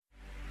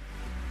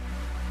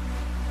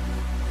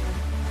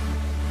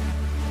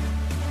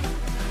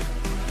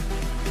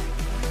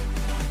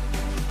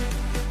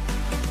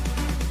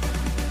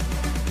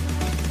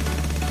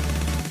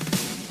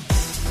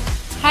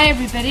Hi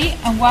everybody,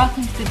 and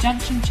welcome to the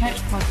Junction Church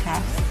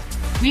podcast.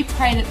 We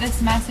pray that this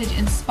message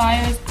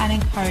inspires and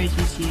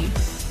encourages you.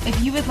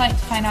 If you would like to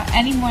find out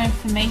any more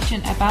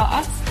information about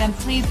us, then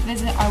please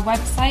visit our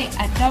website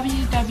at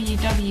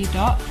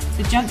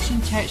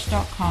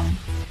www.thejunctionchurch.com.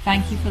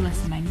 Thank you for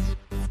listening.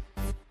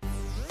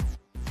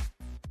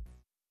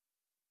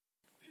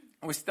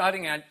 We're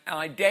starting our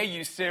I Dare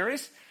You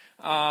series,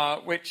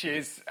 which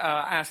is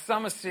our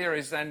summer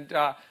series, and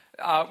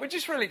we're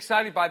just really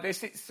excited by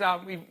this. It's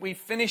we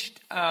finished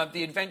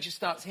the Adventure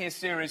Starts Here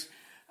series,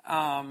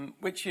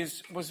 which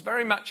was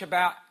very much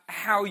about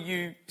how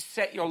you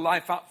set your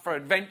life up for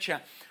adventure,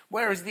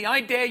 whereas the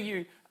I Dare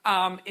You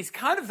is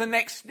kind of the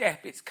next step.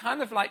 It's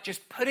kind of like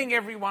just putting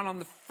everyone on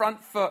the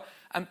front foot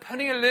and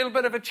putting a little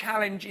bit of a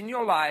challenge in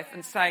your life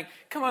and saying,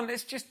 come on,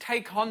 let's just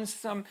take on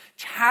some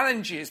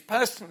challenges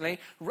personally,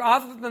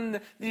 rather than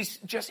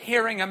just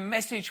hearing a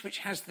message which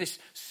has this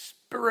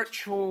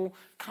spiritual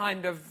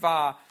kind of,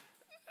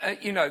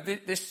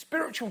 this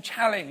spiritual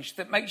challenge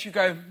that makes you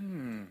go,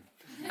 and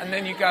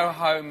then you go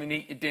home and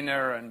eat your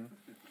dinner and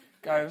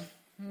go,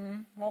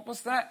 what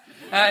was that?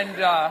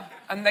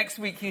 And next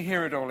week you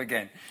hear it all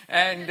again.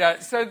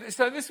 And so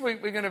this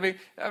week we're going to be,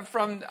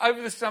 from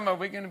over the summer,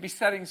 we're going to be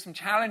setting some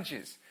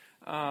challenges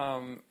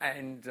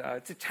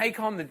to take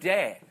on the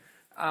dare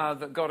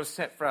that God has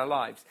set for our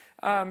lives.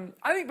 I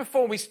think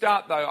before we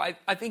start, though,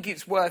 I think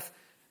it's worth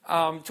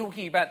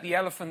talking about the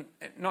elephant,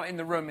 not in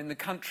the room, in the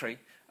country,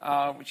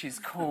 which is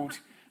called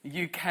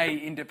UK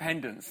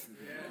independence.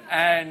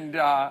 And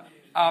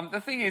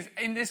the thing is,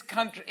 in this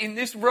country, in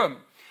this room,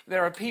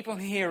 there are people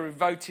here who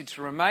voted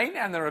to remain,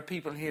 and there are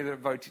people here that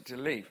voted to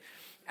leave.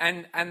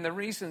 And the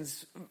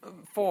reasons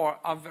for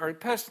are very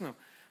personal.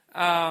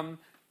 And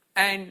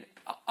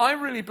I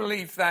really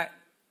believe that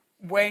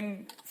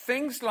when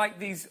things like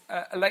these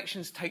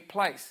elections take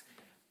place,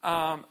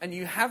 and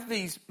you have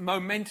these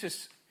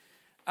momentous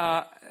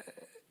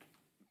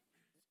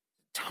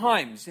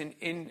times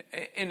in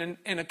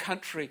a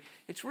country,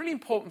 it's really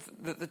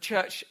important that the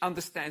church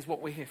understands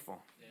what we're here for.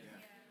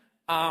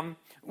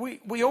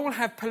 We all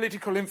have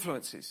political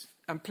influences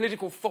and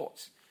political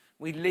thoughts.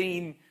 We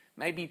lean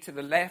maybe to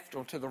the left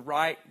or to the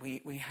right.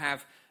 We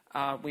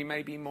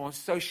may be more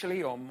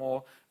socially or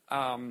more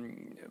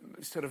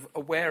sort of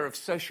aware of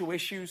social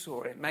issues,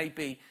 or it may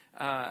be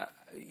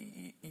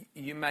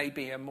you may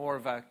be a more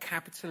of a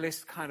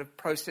capitalist kind of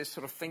process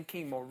sort of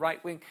thinking, more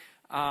right wing.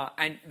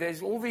 And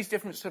there's all these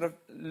different sort of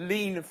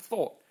lean of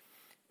thought.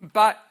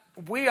 But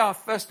we are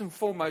first and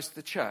foremost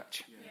the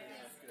church.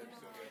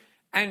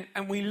 And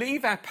we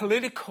leave our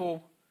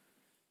political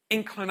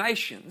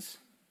inclinations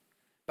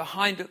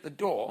behind at the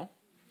door,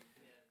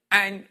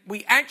 and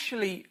we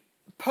actually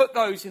put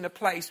those in a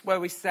place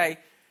where we say,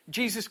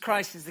 Jesus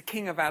Christ is the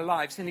King of our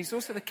lives, and he's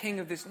also the King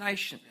of this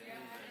nation.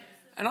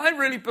 And I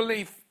really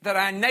believe that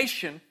our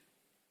nation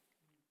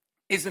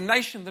is a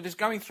nation that is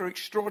going through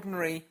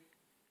extraordinary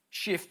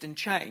shift and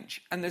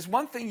change. And there's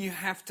one thing you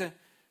have to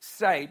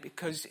say,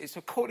 because it's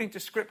according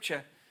to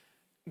Scripture,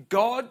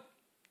 God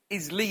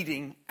is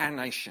leading our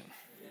nation.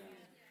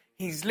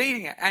 He's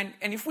leading it. And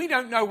if we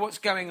don't know what's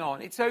going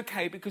on, it's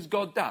okay, because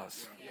God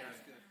does.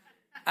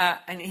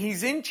 And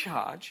he's in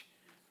charge.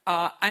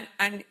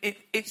 And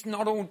it's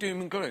not all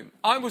doom and gloom.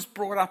 I was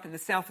brought up in the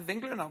south of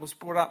England. I was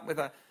brought up with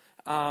a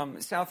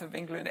south of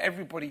England.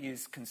 Everybody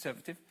is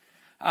conservative.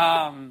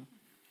 You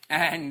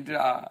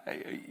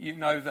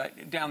know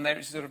that down there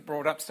it's sort of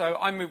brought up. So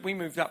we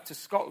moved up to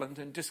Scotland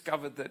and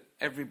discovered that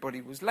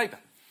everybody was Labour.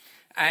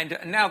 And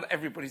now that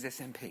everybody's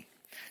SNP.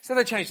 So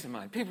they changed their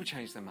mind. People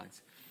change their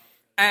minds.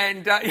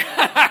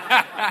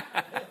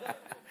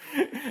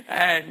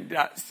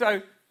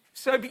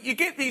 So you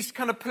get these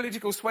kind of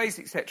political sways,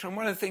 etc. And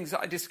one of the things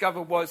that I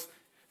discovered was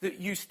that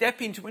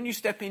when you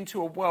step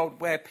into a world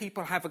where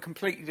people have a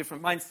completely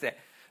different mindset,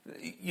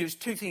 there's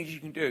two things you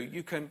can do.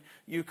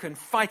 You can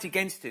fight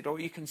against it, or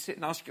you can sit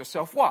and ask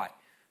yourself why,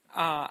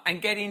 and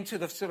get into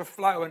the sort of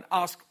flow and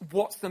ask,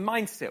 what's the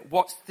mindset?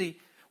 What's the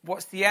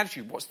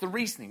attitude? What's the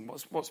reasoning?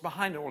 What's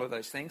behind all of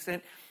those things?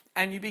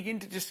 And you begin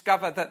to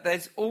discover that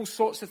there's all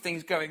sorts of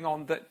things going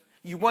on that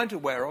you weren't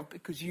aware of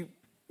because you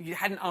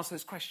hadn't asked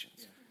those questions.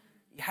 Yeah.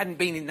 You hadn't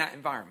been in that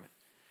environment.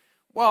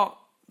 Well,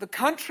 the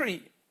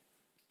country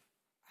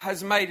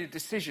has made a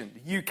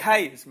decision. The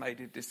UK has made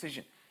a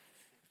decision.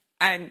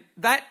 And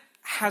that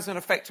has an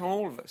effect on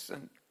all of us.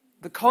 And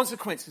the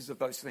consequences of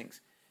those things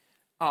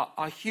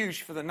are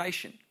huge for the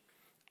nation.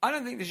 I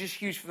don't think they're just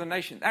huge for the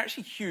nation. They're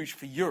actually huge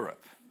for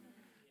Europe.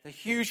 They're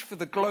huge for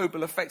the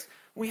global effects.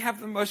 We have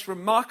the most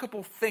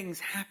remarkable things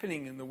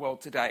happening in the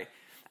world today.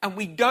 And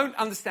we don't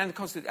understand the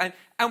consequences.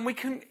 And we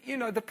can,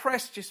 the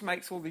press just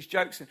makes all these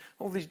jokes and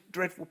all these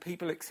dreadful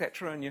people,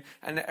 etc.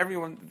 And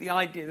everyone, the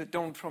idea that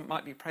Donald Trump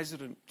might be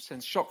president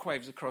sends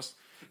shockwaves across,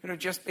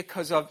 just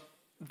because of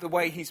the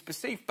way he's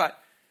perceived.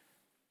 But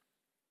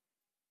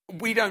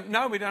we don't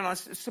know. We don't know.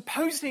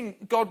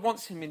 Supposing God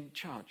wants him in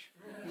charge.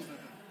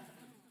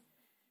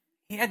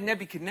 He had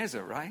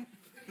Nebuchadnezzar, right?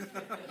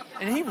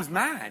 And he was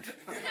mad.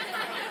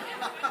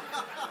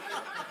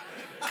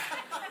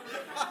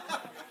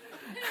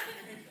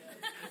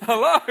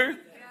 Hello?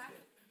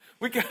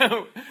 We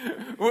go,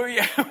 well,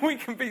 yeah, we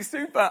can be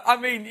super. I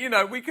mean,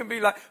 we can be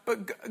like,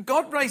 but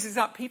God raises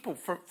up people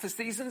for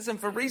seasons and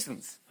for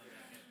reasons.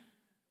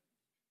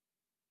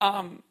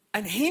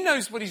 And he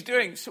knows what he's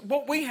doing. So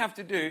what we have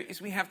to do is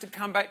we have to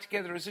come back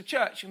together as a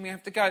church and we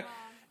have to go,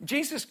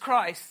 Jesus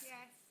Christ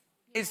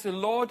is the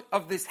Lord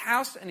of this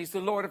house and he's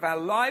the Lord of our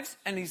lives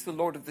and he's the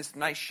Lord of this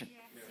nation.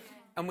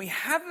 And we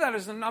have that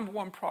as the number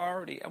one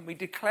priority. And we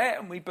declare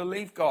and we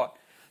believe, God,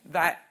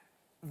 that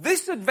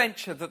this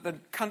adventure that the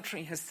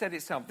country has set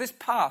itself, this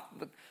path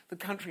that the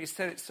country has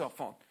set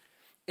itself on,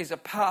 is a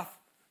path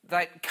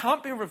that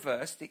can't be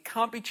reversed. It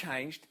can't be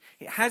changed.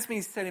 It has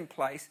been set in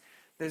place.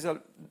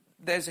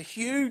 There's a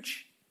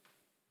huge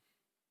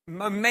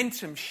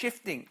momentum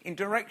shifting in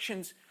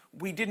directions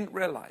we didn't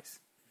realize.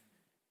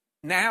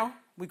 Now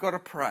we've got to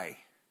pray.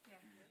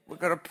 We've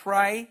got to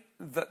pray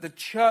that the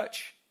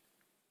church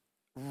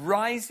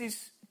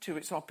rises to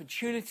its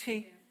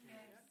opportunity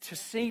to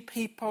see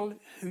people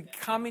who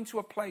come into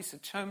a place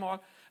of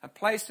turmoil, a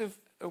place of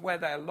where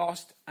they are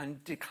lost,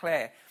 and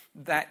declare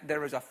that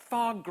there is a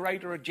far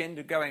greater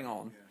agenda going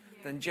on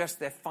than just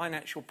their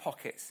financial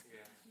pockets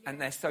and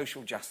their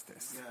social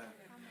justice.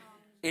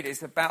 It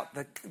is about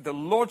the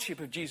lordship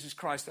of Jesus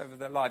Christ over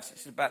their lives.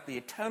 It's about the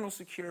eternal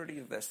security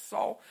of their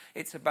soul.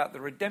 It's about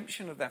the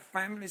redemption of their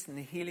families and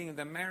the healing of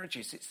their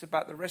marriages. It's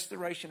about the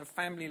restoration of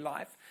family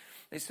life.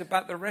 It's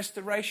about the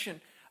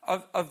restoration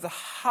of the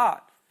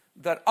heart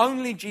that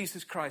only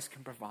Jesus Christ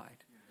can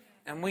provide.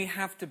 And we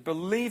have to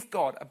believe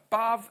God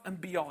above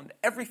and beyond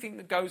everything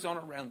that goes on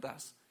around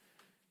us.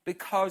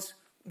 Because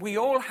we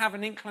all have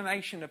an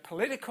inclination of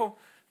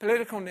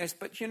politicalness,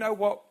 but you know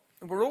what?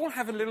 We all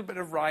have a little bit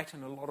of right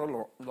and a lot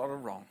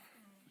of wrong.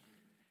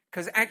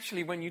 Because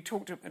actually, when you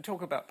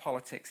talk about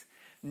politics,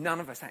 none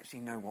of us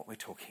actually know what we're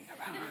talking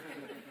about.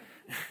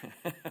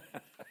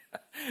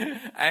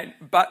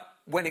 But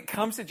when it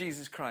comes to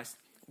Jesus Christ,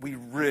 we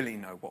really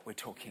know what we're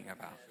talking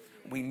about.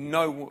 We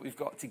know what we've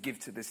got to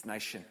give to this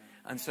nation.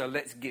 And so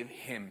let's give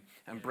him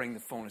and bring the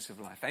fullness of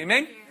life.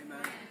 Amen?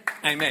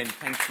 Amen. Amen.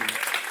 Thank you.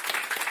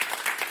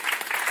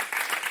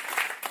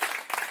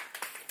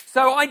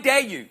 So I dare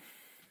you.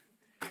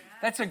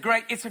 It's a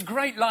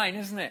great line,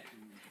 isn't it?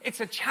 It's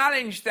a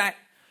challenge that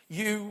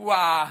you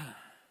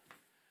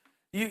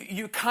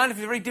kind of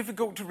very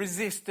difficult to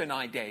resist, and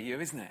I dare you,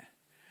 isn't it?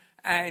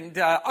 And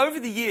over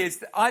the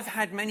years, I've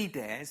had many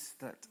dares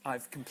that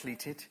I've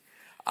completed,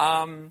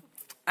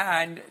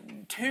 and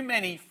too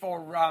many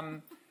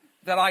for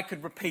that I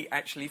could repeat,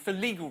 actually, for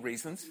legal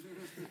reasons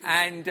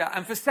and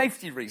for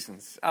safety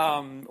reasons.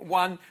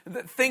 The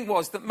thing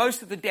was that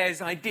most of the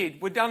dares I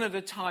did were done at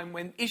a time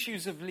when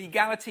issues of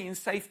legality and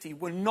safety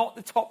were not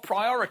the top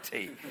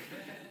priority.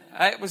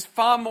 It was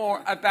far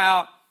more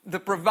about the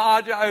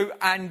bravado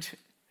and,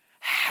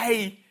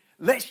 hey,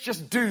 let's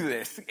just do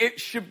this. It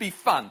should be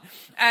fun.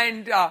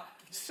 And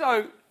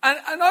so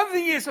over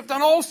the years, I've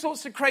done all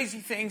sorts of crazy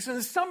things,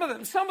 and some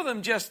of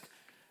them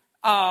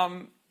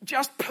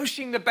just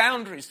pushing the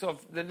boundaries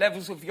of the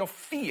levels of your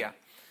fear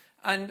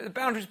and the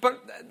boundaries.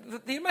 But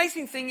the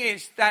amazing thing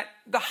is that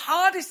the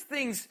hardest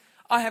things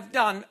I have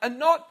done are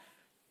not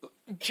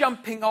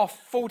jumping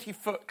off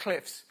 40-foot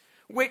cliffs,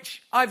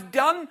 which I've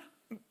done,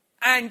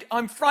 and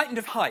I'm frightened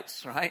of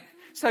heights, right?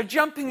 So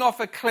jumping off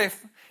a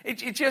cliff,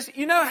 it just,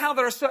 you know how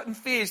there are certain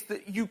fears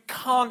that you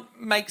can't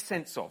make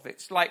sense of.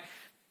 It's like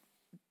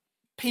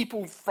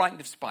people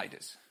frightened of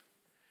spiders,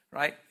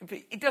 right?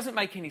 It doesn't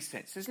make any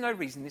sense. There's no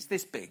reason. It's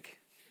this big.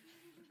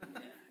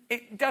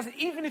 It doesn't,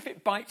 even if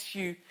it bites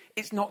you,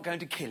 it's not going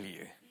to kill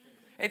you.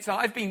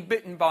 I've been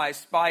bitten by a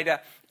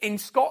spider in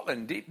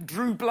Scotland. It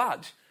drew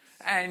blood,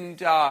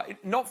 and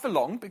not for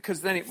long,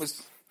 because then it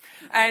was,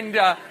 and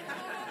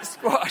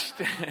squashed.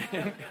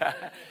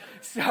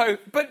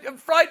 But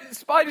frightened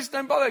spiders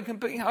don't bother. I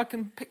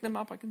can pick them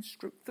up, I can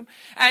stroke them,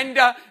 and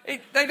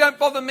they don't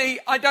bother me.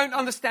 I don't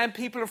understand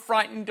people are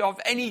frightened of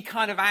any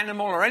kind of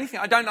animal or anything.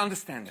 I don't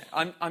understand it.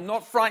 I'm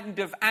not frightened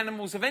of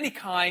animals of any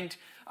kind.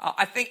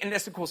 I think,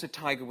 unless of course a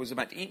tiger was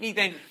about to eat me,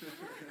 then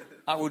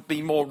I would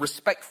be more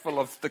respectful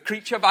of the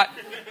creature. But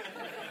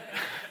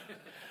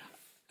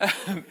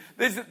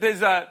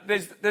there's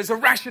a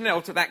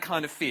rationale to that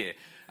kind of fear.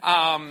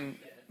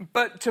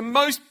 But to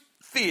most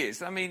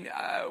fears, I mean,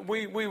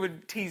 we were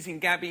teasing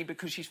Gabby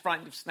because she's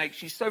frightened of snakes.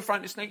 She's so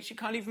frightened of snakes she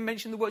can't even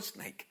mention the word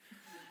snake.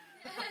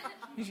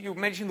 You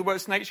mention the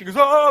word snake, she goes,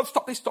 "Oh,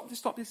 stop this!"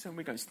 And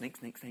we go, "Snake."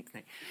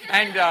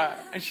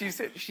 And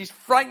she's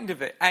frightened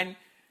of it, and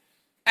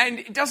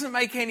it doesn't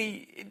make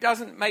any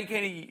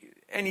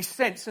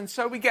sense. And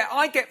so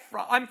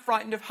I'm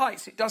frightened of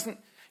heights.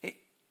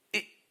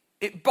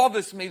 It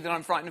bothers me that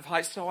I'm frightened of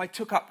heights. So I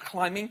took up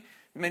climbing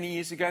many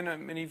years ago.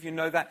 Many of you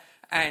know that.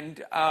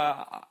 And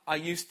I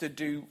used to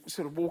do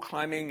sort of wall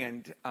climbing,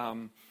 and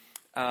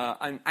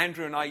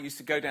Andrew and I used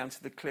to go down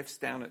to the cliffs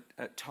down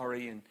at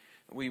Torrey, and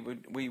we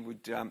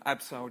would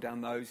abseil down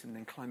those and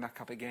then climb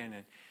back up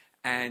again.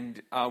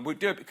 And we'd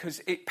do it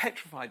because it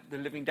petrified the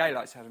living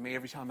daylights out of me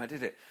every time I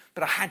did it.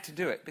 But I had to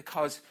do it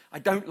because I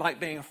don't like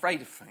being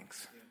afraid of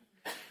things.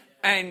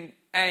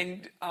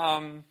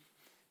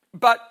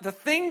 But the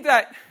thing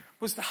that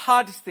was the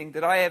hardest thing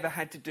that I ever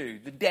had to do,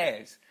 the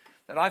dares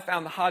that I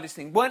found the hardest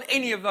thing, weren't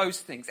any of those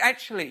things.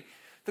 Actually,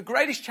 the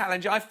greatest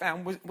challenge I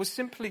found was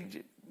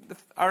simply,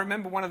 I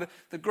remember one of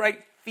the great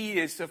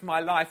fears of my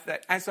life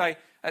that as I,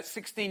 at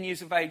 16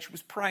 years of age,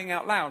 was praying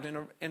out loud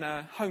in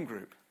a home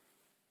group.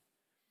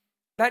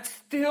 That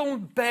still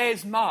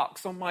bears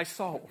marks on my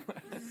soul,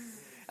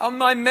 on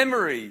my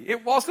memory.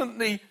 It wasn't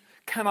the,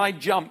 can I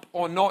jump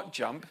or not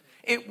jump?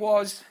 It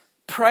was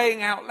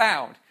praying out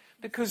loud.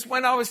 Because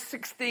when I was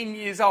 16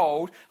 years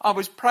old, I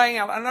was praying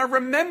out. And I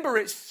remember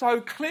it so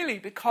clearly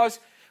because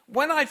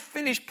when I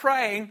finished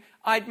praying,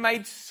 I'd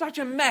made such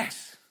a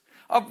mess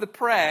of the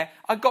prayer.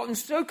 I'd gotten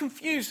so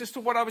confused as to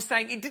what I was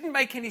saying. It didn't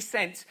make any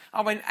sense.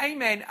 I went,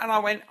 amen. And I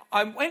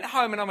went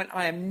home and I went,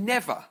 I am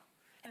never,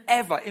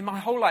 ever in my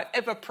whole life,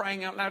 ever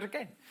praying out loud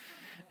again.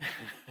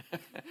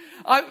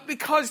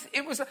 Because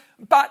it was,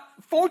 but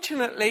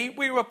fortunately,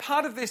 we were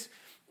part of this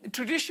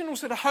traditional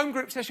sort of home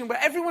group session where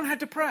everyone had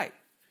to pray.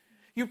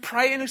 You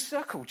pray in a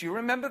circle. Do you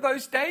remember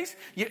those days?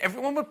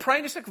 Everyone would pray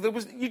in a circle.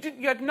 You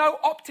had no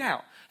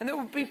opt-out. And there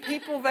would be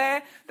people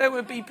there. There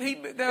would be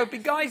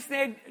guys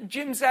there,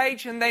 Jim's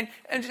age, and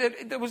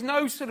there was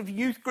no sort of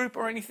youth group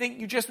or anything.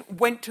 You just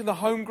went to the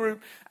home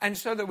group. And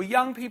so there were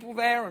young people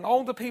there and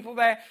older people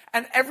there.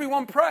 And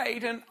everyone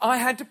prayed, and I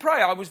had to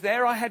pray. I was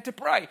there, I had to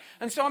pray.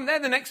 And so I'm there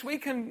the next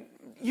week, and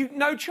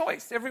no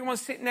choice.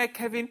 Everyone's sitting there,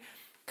 Kevin,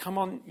 come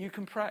on, you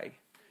can pray.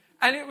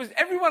 And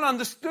everyone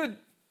understood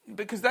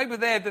because they were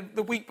there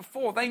the week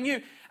before. They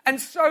knew. And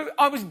so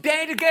I was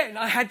dared again.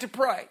 I had to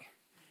pray.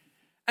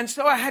 And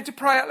so I had to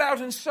pray out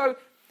loud. And so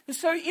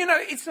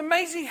it's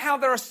amazing how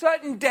there are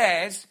certain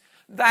dares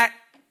that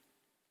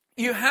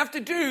you have to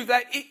do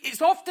that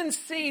it's often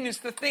seen as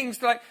the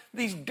things like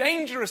these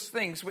dangerous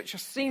things which are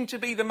seen to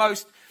be the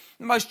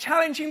most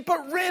challenging,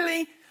 but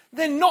really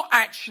they're not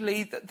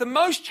actually. The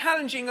most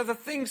challenging are the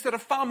things that are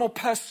far more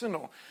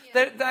personal.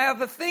 Yeah. They are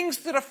the things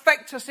that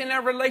affect us in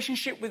our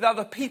relationship with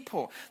other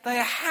people. They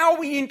are how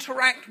we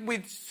interact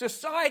with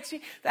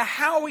society. They're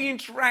how we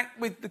interact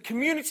with the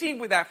community,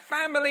 with our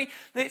family.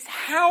 It's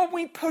how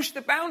we push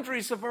the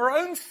boundaries of our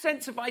own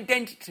sense of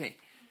identity,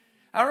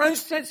 our own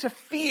sense of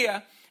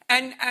fear,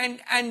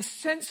 and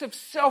sense of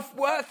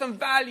self-worth and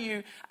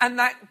value, and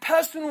that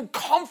personal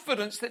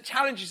confidence that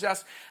challenges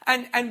us.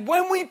 And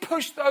when we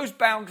push those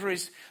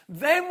boundaries,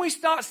 then we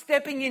start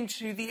stepping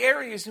into the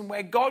areas in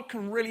where God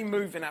can really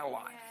move in our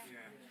life. Yeah.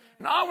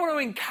 And I want to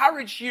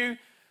encourage you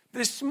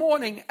this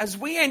morning, as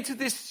we enter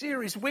this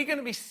series, we're going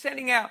to be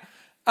setting out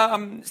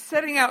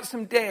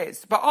some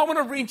dares. But I want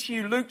to read to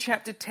you Luke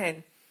chapter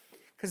 10,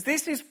 because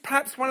this is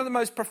perhaps one of the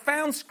most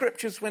profound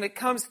scriptures when it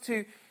comes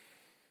to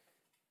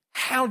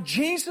how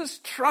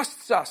Jesus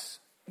trusts us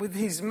with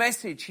his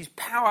message, his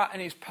power,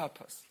 and his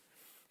purpose.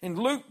 In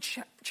Luke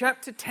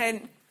chapter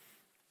 10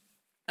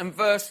 and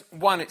verse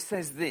 1, it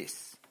says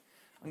this.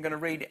 I'm going to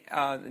read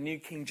the New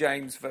King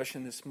James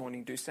Version this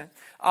morning, do so.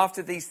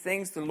 After these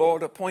things, the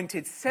Lord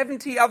appointed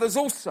 70 others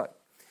also,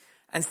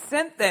 and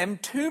sent them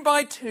 2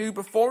 by 2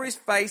 before his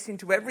face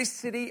into every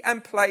city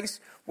and place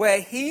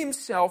where he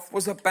himself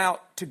was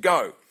about to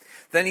go.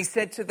 Then he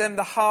said to them,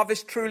 the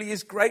harvest truly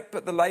is great,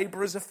 but the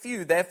laborers are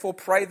few. Therefore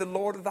pray the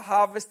Lord of the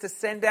harvest to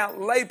send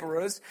out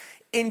laborers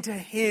into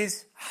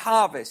his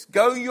harvest.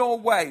 Go your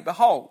way.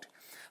 Behold,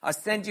 I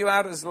send you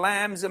out as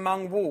lambs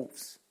among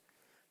wolves.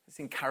 It's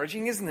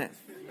encouraging, isn't it?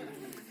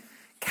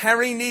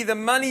 Carry neither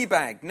money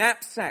bag,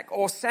 knapsack,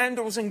 or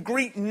sandals, and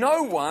greet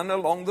no one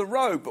along the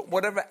road. But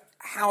whatever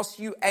house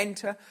you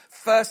enter,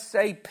 first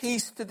say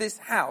peace to this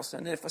house.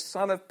 And if a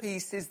son of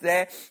peace is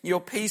there,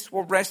 your peace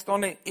will rest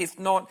on it. If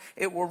not,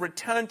 it will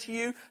return to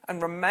you,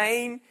 and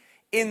remain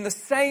in the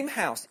same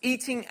house,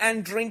 eating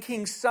and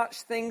drinking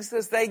such things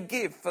as they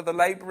give, for the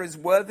laborer is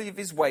worthy of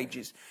his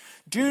wages.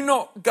 Do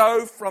not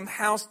go from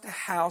house to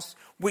house.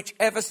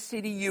 Whichever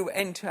city you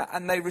enter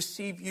and they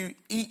receive you,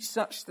 eat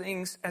such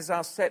things as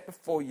are set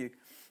before you.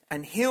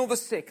 And heal the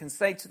sick, and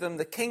say to them,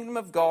 the kingdom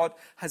of God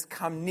has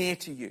come near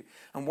to you.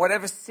 And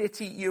whatever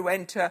city you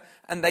enter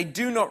and they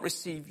do not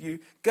receive you,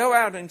 go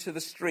out into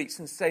the streets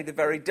and say, the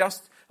very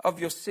dust of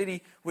your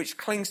city which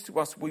clings to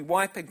us we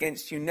wipe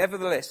against you.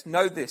 Nevertheless,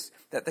 know this,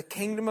 that the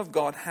kingdom of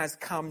God has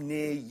come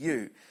near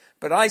you.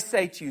 But I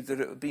say to you that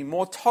it would be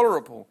more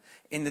tolerable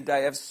in the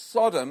day of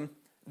Sodom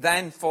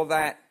than for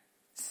that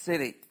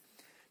city.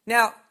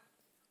 Now,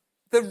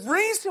 the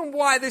reason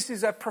why this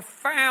is a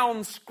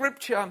profound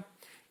scripture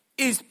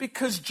is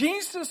because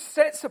Jesus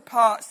sets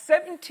apart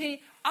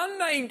 70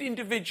 unnamed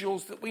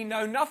individuals that we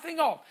know nothing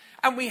of.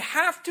 And we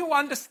have to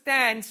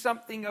understand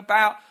something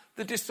about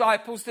the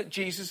disciples that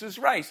Jesus has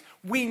raised.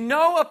 We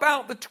know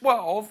about the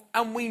 12,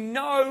 and we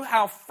know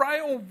how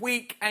frail,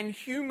 weak, and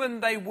human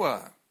they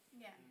were.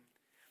 Yeah.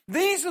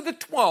 These are the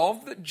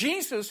 12 that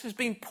Jesus has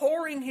been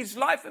pouring his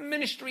life and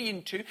ministry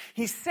into.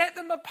 He set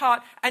them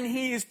apart, and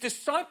he is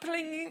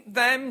discipling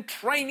them,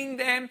 training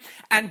them,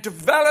 and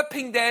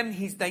developing them.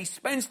 They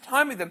spends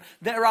time with them.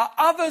 There are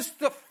others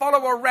that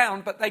follow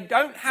around, but they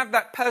don't have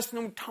that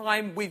personal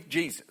time with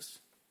Jesus.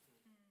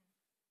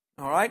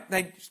 All right?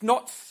 He's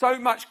not so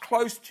much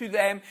close to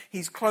them.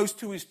 He's close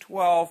to his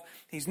 12.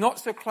 He's not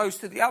so close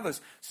to the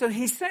others. So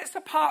he sets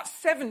apart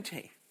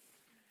 70.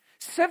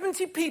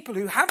 70 people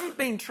who haven't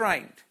been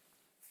trained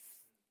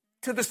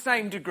to the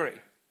same degree.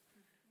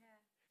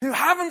 Who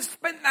haven't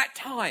spent that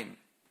time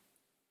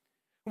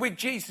with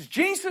Jesus.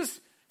 Jesus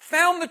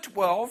found the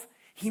 12.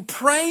 He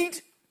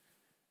prayed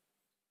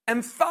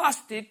and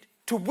fasted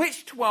to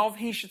which 12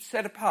 he should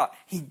set apart.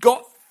 He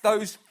got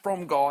those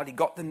from God. He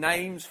got the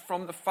names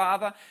from the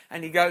Father.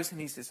 And he goes and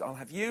he says, I'll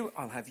have you,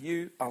 I'll have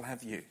you, I'll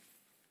have you.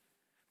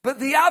 But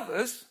the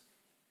others,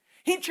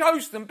 he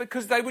chose them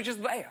because they were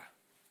just there.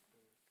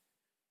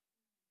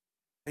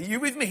 Are you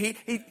with me?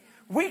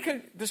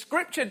 The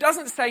scripture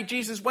doesn't say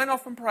Jesus went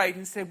off and prayed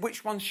and said,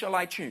 which ones shall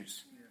I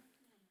choose?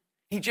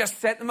 He just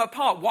set them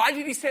apart. Why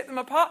did he set them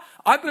apart?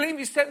 I believe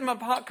he set them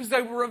apart because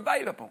they were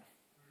available.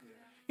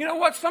 You know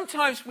what?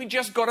 Sometimes we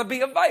just got to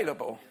be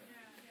available.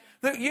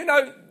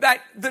 That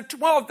the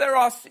 12, there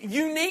are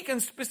unique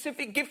and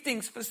specific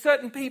giftings for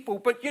certain people.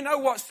 But you know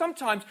what?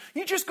 Sometimes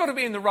you just got to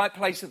be in the right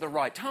place at the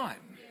right time.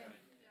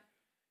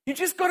 You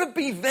just got to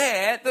be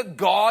there that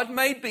God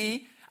may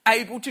be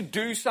able to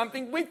do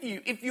something with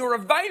you. If you're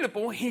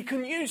available, he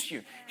can use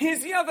you.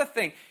 Here's the other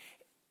thing.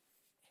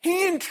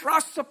 He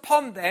entrusts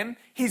upon them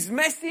his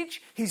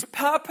message, his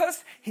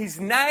purpose, his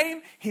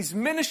name, his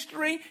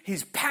ministry,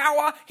 his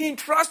power. He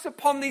entrusts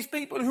upon these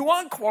people who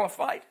aren't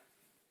qualified.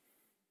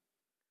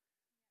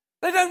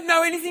 They don't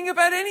know anything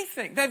about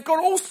anything. They've got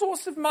all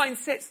sorts of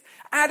mindsets,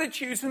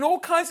 attitudes, and all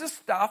kinds of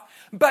stuff.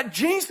 But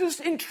Jesus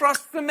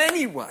entrusts them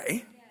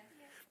anyway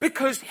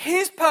because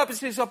his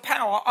purposes of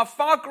power are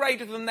far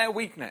greater than their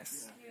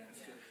weakness.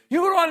 You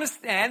got to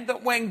understand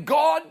that when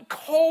God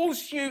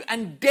calls you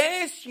and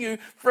dares you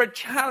for a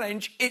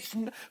challenge,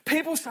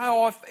 people say,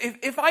 oh,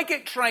 if I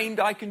get trained,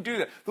 I can do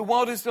that. The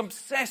world is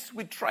obsessed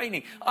with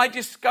training. I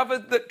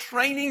discovered that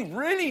training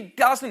really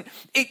doesn't.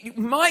 It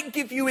might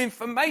give you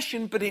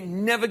information, but it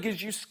never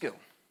gives you skill.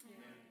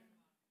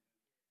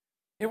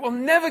 It will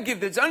never give.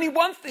 There's only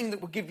one thing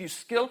that will give you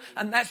skill,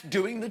 and that's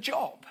doing the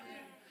job.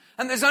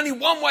 And there's only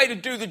one way to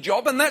do the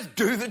job, and that's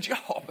do the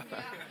job.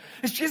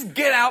 It's just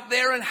get out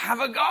there and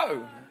have a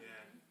go.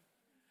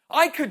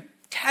 I could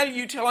tell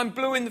you till I'm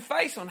blue in the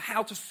face on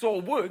how to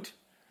saw wood,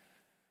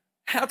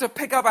 how to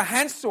pick up a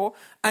handsaw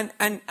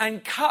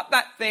and cut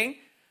that thing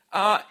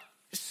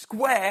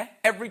square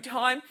every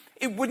time.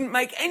 It wouldn't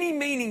make any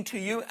meaning to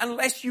you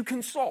unless you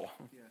can saw.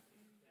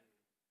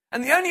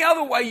 And the only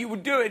other way you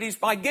would do it is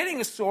by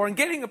getting a saw and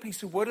getting a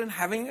piece of wood and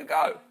having a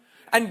go.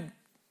 And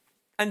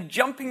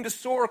jumping the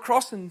saw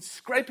across and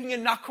scraping your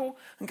knuckle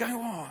and going,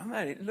 oh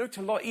man, it looked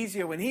a lot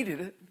easier when he did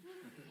it.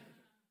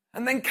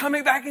 And then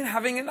coming back and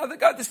having another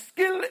go. The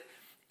skill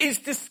is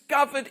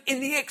discovered in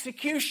the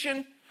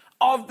execution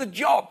of the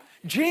job.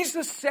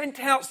 Jesus sent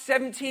out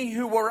 70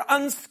 who were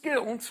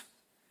unskilled,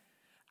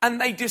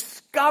 and they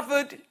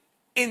discovered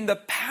in the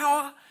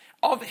power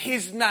of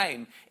his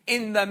name,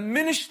 in the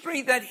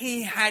ministry that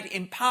he had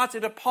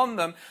imparted upon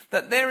them,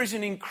 that there is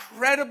an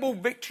incredible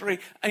victory,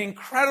 an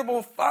incredible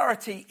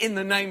authority in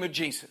the name of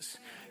Jesus.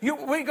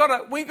 We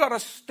gotta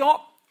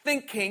stop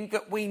thinking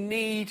that we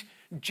need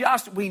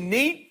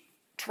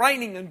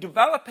training and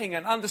developing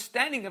and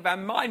understanding of our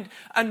mind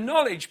and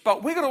knowledge.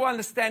 But we've got to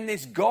understand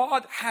this.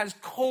 God has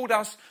called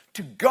us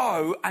to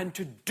go and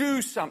to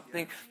do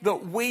something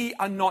that we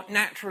are not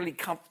naturally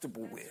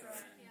comfortable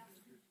with.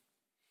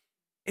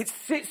 It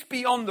sits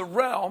beyond the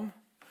realm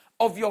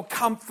of your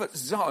comfort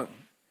zone.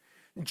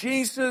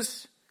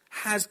 Jesus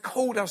has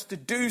called us to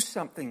do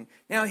something.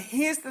 Now,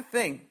 here's the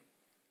thing.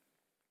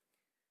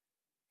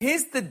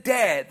 Here's the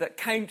dare that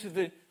came to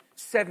the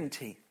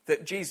 70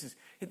 that Jesus...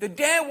 The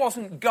dare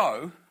wasn't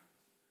go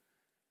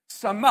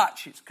so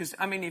much. It's because,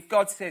 if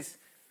God says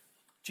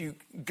to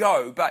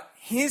go, but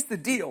here's the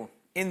deal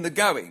in the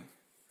going.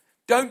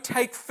 Don't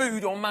take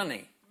food or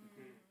money.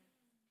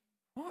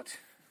 What?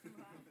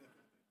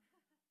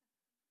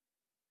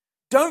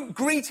 Don't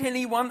greet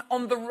anyone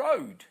on the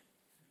road.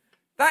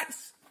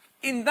 That's,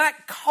 in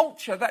that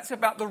culture, that's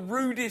about the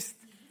rudest.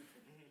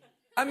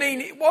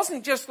 It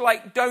wasn't just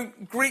like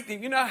don't greet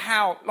them. You know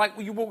how, like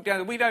when you walk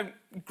down, we don't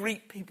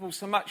greet people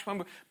so much.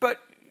 But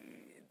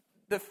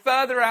the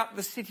further out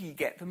the city you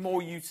get, the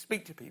more you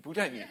speak to people,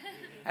 don't you?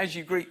 As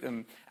you greet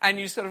them. And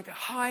you sort of go,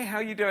 hi, how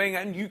are you doing?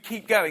 And you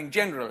keep going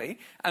generally.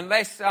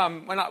 Unless,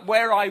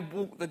 where I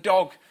walk the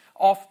dog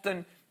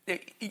often,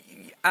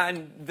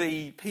 and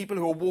the people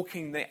who are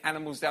walking the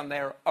animals down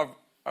there are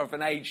of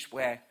an age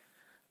where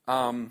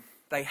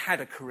they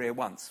had a career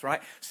once,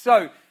 right?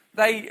 So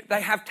they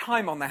have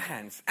time on their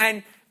hands.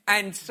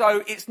 And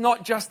so it's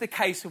not just a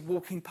case of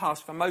walking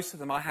past. For most of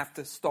them, I have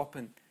to stop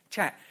and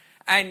chat.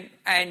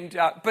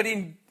 But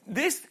in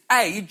this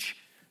age,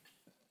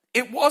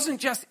 It wasn't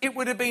just, it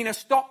would have been a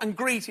stop and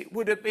greet. It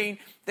would have been,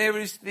 there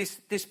is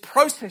this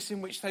process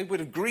in which they would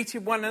have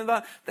greeted one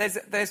another.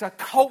 There's a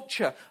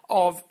culture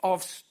of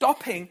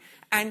stopping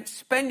and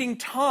spending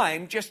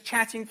time just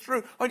chatting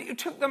through. It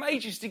took them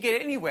ages to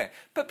get anywhere.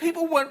 But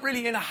people weren't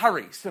really in a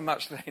hurry so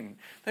much then.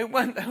 They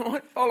weren't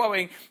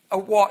following a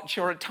watch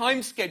or a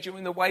time schedule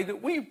in the way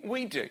that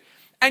we do.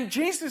 And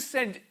Jesus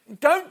said,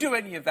 don't do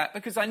any of that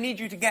because I need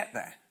you to get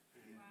there.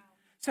 Wow.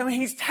 So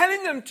he's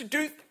telling them to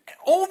do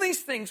all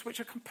these things which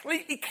are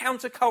completely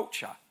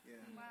counterculture. Yeah.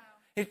 Wow.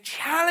 He's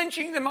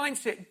challenging the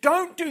mindset.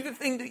 Don't do the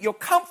thing that you're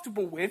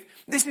comfortable with.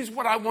 This is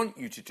what I want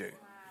you to do. Wow.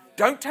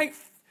 Don't take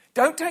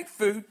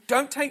food.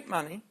 Don't take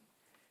money.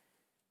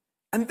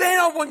 And then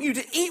I want you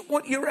to eat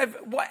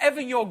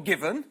whatever you're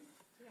given,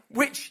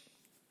 which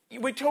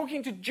we're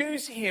talking to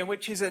Jews here,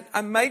 which is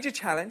a major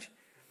challenge.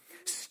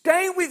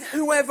 Stay with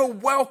whoever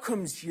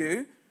welcomes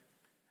you.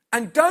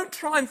 And don't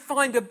try and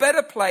find a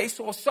better place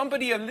or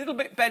somebody a little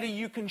bit better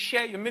you can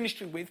share your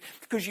ministry with,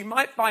 because you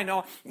might find,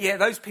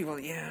 those people,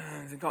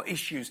 they've got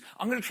issues.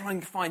 I'm going to try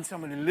and find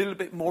someone a little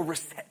bit more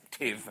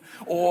receptive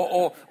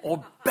or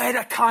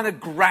better kind of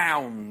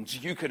ground.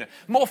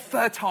 More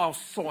fertile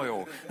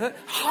soil,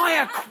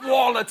 higher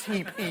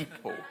quality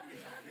people.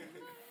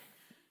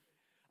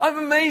 I'm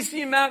amazed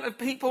the amount of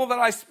people that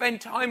I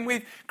spend time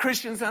with,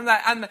 Christians,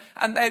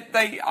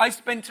 I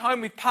spend time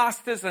with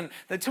pastors, and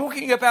they're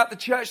talking about the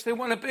church they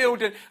want to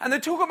build, and they're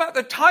talking about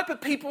the type of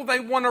people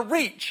they want to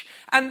reach,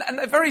 and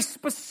they're very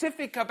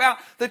specific about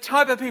the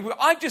type of people.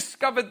 I've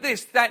discovered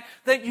this, that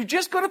you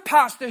just got to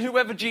pastor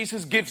whoever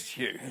Jesus gives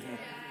you.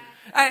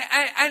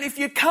 And if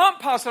you can't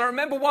pastor, I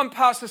remember one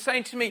pastor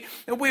saying to me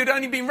that we had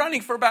only been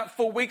running for about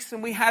 4 weeks,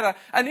 and we had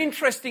an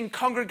interesting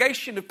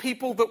congregation of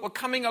people that were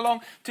coming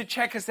along to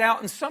check us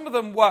out, and some of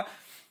them were,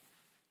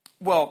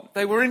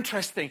 they were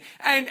interesting.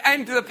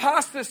 And the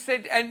pastor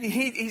said, and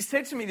he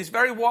said to me, this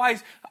very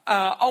wise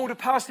older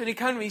pastor, and he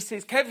came to me, he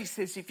says, Kev,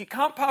 if you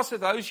can't pastor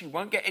those, you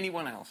won't get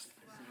anyone else.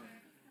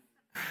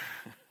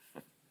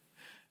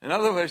 In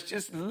other words,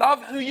 just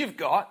love who you've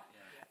got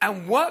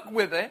and work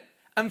with it.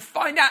 And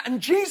find out. And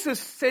Jesus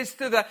says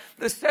to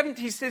the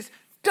 70, he says,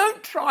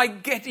 don't try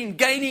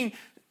gaining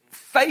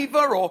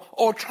favor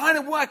or trying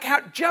to work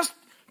out. Just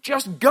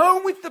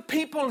go with the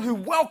people who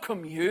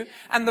welcome you.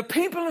 And the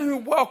people who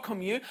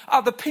welcome you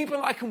are the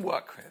people I can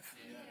work with.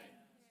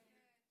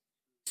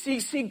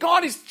 See,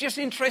 God is just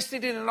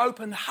interested in an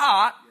open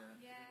heart.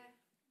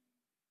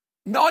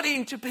 Not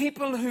into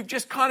people who've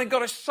just kind of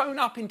got us sewn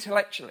up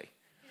intellectually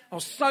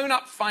or sewn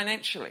up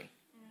financially.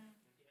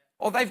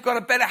 Or they've got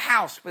a better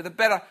house with a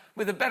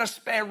better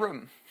spare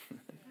room.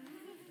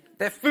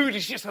 Their food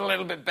is just a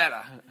little bit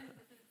better.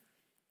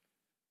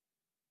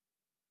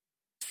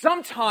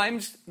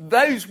 Sometimes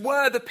those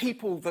were the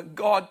people that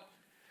God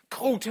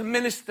called to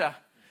minister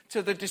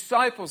to the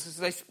disciples as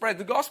they spread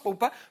the gospel.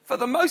 But for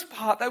the most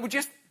part, they were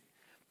just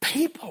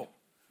people.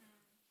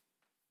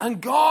 And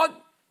God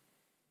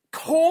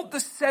called the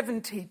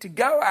 70 to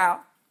go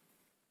out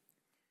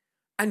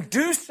and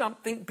do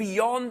something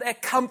beyond their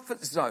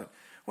comfort zone.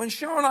 When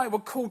Cheryl and I were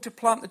called to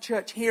plant the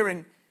church here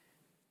in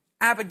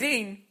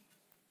Aberdeen,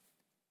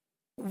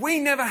 we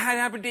never had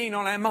Aberdeen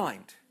on our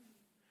mind.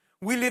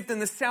 We lived in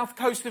the south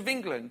coast of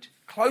England,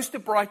 close to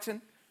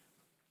Brighton.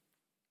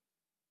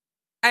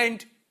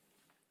 And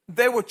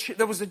there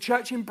was a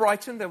church in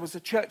Brighton, there was a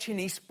church in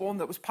Eastbourne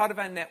that was part of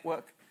our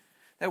network.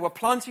 They were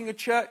planting a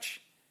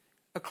church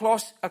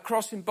across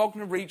in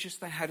Bognor Regis.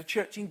 They had a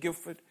church in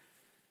Guildford.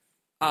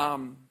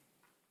 And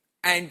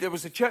there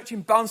was a church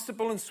in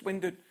Barnstaple and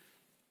Swindon.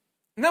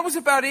 And that was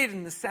about it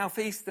in the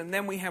southeast. And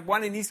then we had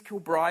one in East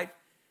Kilbride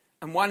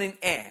and one in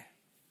Ayr.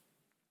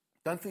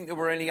 Don't think there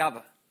were any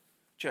other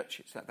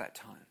churches at that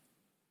time.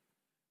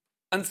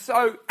 And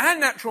so our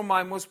natural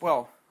mind was,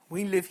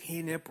 we live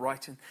here near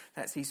Brighton.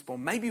 That's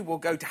Eastbourne. Maybe we'll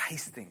go to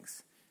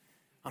Hastings.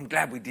 I'm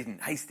glad we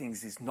didn't.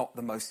 Hastings is not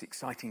the most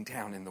exciting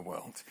town in the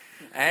world.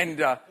 And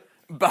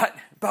but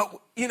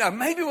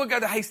maybe we'll go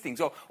to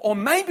Hastings. Or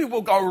maybe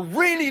we'll go a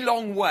really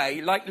long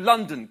way, like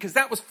London, because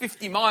that was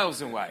 50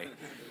 miles away.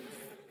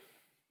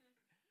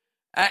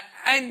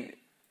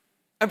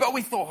 But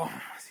we thought,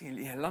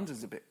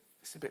 London's a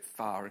bit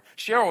far. And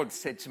Cheryl had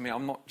said to me,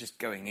 I'm not just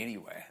going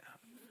anywhere.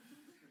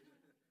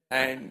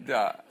 And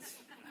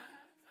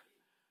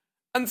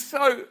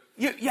so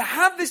you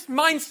have this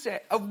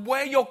mindset of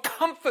where your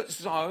comfort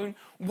zone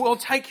will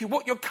take you,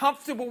 what you're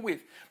comfortable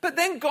with. But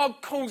then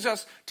God calls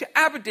us to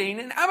Aberdeen,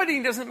 and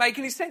Aberdeen doesn't make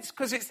any sense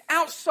because it's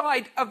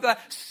outside of the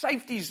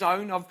safety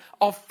zone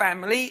of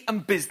family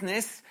and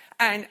business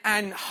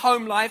and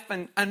home life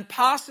and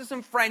pastors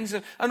and friends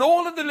and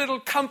all of the little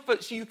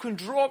comforts you can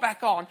draw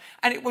back on.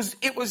 And it was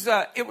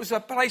a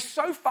place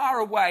so far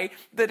away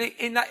that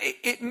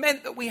it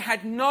meant that we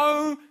had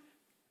no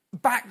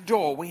back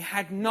door. We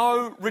had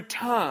no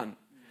return.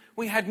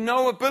 We had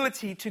no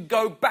ability to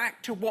go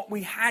back to what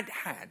we had.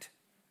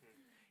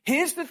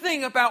 Here's the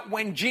thing about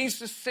when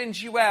Jesus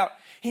sends you out.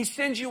 He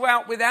sends you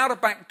out without a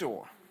back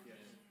door.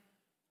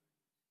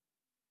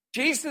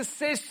 Jesus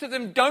says to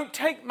them, don't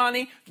take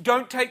money,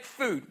 don't take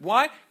food.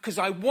 Why? Because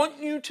I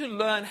want you to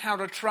learn how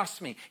to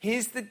trust me.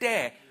 Here's the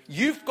dare.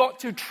 You've got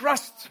to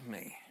trust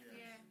me.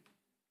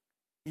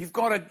 You've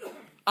got to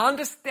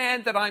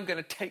understand that I'm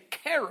going to take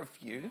care of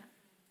you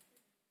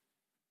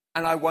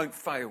and I won't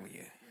fail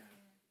you.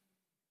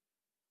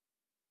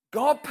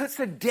 God puts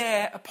a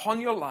dare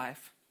upon your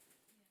life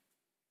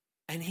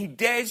and he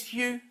dares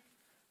you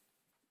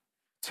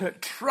to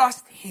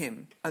trust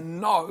him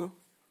and know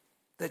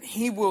that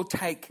he will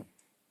take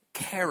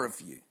care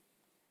of you.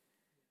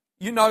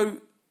 You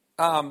know,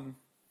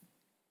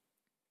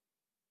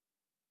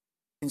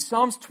 in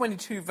Psalms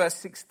 22 verse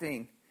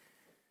 16,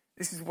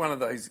 this is one of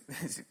those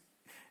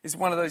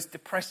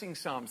depressing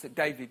psalms that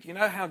David, you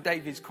know how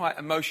David's quite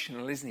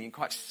emotional, isn't he? And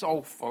quite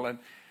soulful,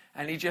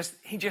 and he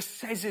just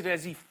says it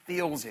as he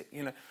feels it,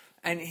 you know.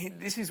 And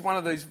this is one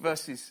of those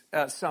verses,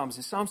 psalms.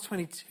 In Psalms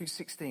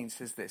 22:16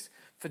 says this: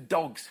 "For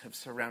dogs have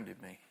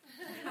surrounded me.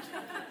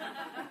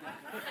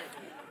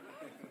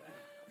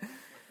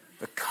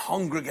 The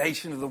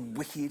congregation of the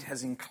wicked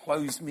has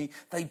enclosed me.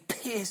 They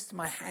pierced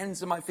my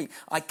hands and my feet.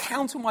 I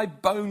count on my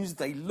bones.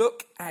 They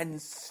look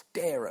and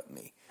stare at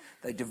me.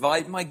 They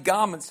divide my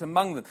garments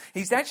among them."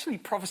 He's actually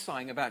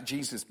prophesying about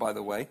Jesus, by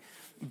the way,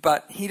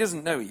 but he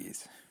doesn't know he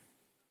is.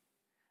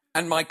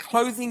 "And my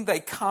clothing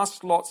they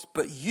cast lots,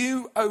 but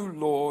you, O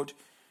Lord,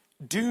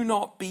 do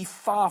not be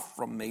far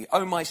from me.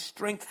 O my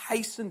strength,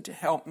 hasten to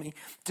help me.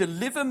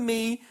 Deliver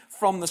me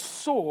from the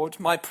sword,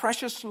 my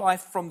precious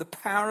life from the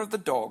power of the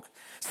dog.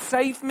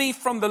 Save me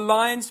from the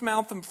lion's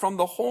mouth and from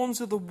the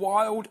horns of the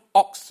wild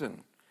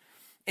oxen."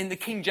 In the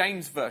King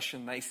James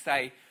Version, they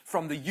say,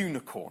 "from the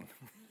unicorn."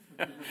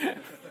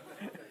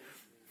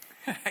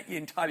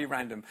 Entirely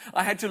random.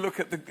 I had to look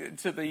at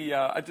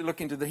I had to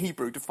look into the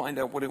Hebrew to find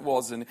out what it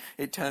was, and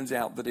it turns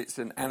out that it's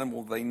an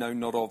animal they know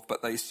not of,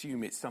 but they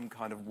assume it's some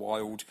kind of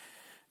wild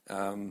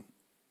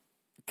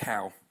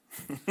cow.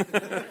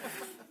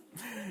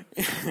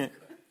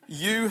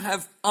 "You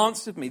have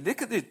answered me."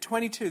 Look at this,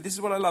 22. This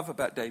is what I love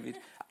about David.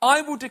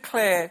 "I will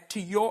declare to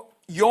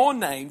your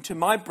name to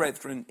my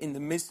brethren in the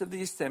midst of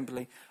the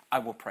assembly. I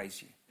will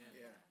praise you."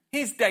 Yeah.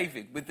 Here's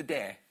David with the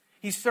dare.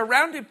 He's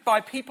surrounded by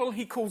people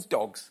he calls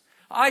dogs.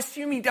 I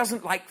assume he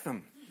doesn't like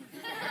them.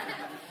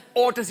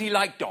 Or does he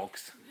like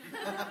dogs?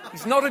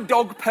 He's not a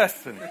dog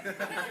person.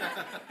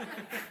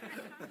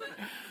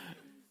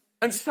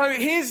 And so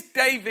here's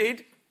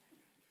David,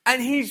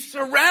 and he's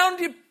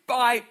surrounded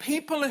by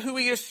people who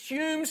he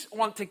assumes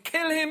want to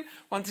kill him,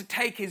 want to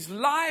take his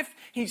life.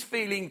 He's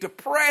feeling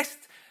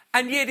depressed.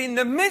 And yet in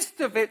the midst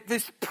of it,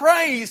 this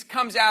praise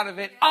comes out of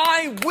it.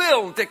 "I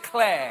will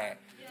declare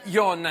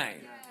your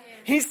name."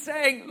 He's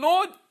saying,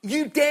 "Lord,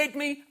 you dared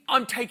me.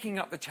 I'm taking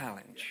up the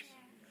challenge.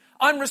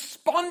 I'm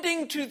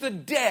responding to the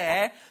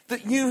dare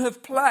that you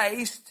have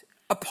placed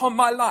upon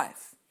my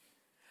life."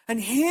 And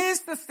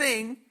here's the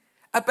thing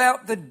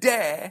about the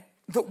dare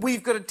that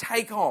we've got to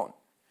take on.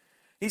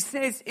 He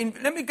says,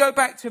 let me go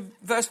back to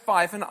verse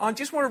 5, and I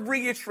just want to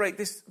reiterate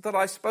this that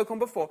I spoke on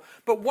before.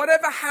 "But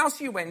whatever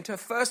house you enter,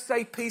 first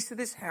say peace to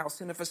this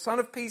house, and if a son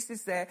of peace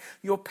is there,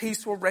 your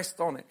peace will rest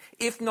on it.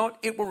 If not,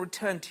 it will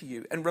return to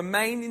you, and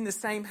remain in the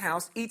same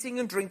house, eating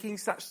and drinking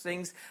such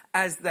things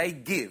as they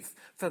give.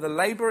 For the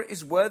laborer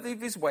is worthy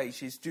of his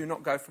wages. Do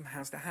not go from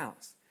house to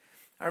house."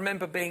 I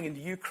remember being in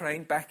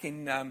Ukraine back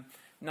in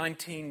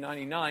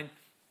 1999,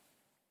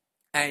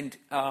 and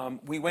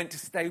we went to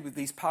stay with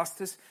these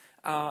pastors.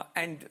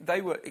 And they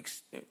were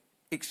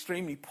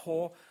extremely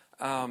poor.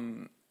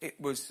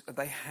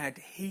 They had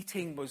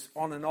heating was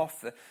on and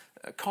off.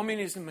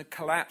 Communism had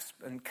collapsed,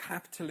 and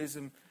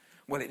capitalism,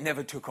 well, it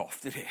never took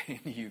off, did it,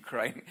 in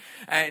Ukraine?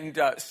 And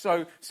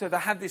so they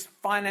had this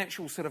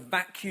financial sort of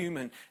vacuum,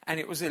 and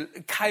it was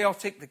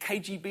chaotic. The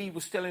KGB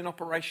was still in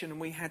operation,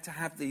 and we had to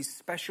have these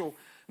special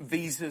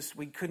visas.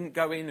 We couldn't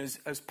go in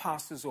as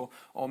pastors or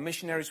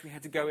missionaries. We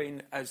had to go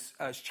in as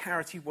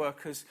charity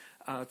workers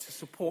to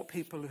support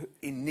people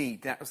in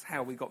need. That was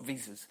how we got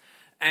visas.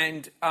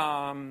 And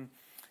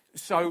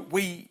so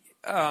we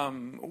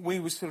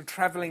were sort of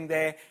traveling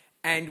there,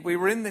 and we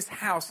were in this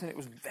house, and it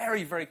was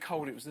very, very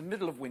cold. It was the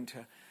middle of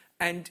winter.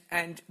 And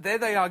there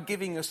they are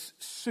giving us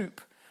soup,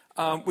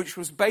 which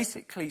was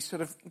basically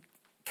sort of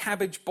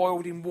cabbage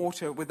boiled in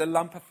water with a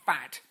lump of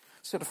fat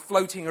sort of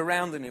floating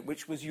around in it,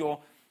 which was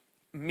your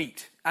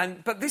meat.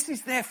 But this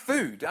is their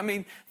food. I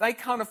mean, they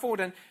can't afford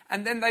it.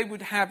 And then they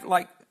would have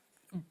like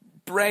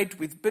bread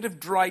with a bit of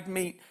dried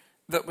meat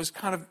that was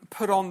kind of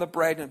put on the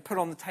bread and put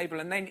on the table.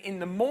 And then in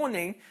the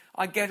morning,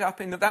 I get up,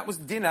 that was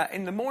dinner.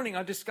 In the morning,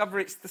 I discover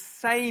it's the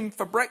same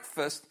for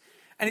breakfast,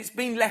 and it's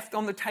been left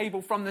on the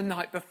table from the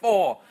night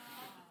before.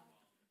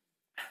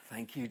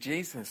 Thank you,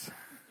 Jesus.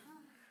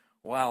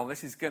 Wow,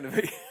 this is going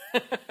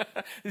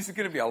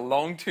to be a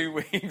long 2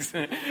 weeks.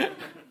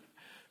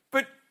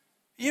 But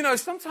you know,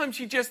 sometimes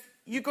you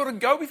got to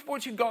go with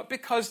what you got,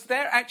 because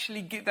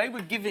they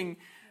were giving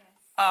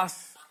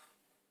us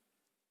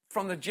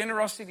from the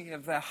generosity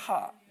of their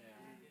heart.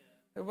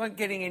 They weren't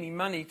getting any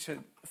money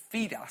to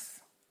feed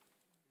us,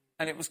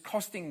 and it was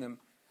costing them.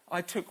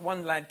 I took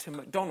one lad to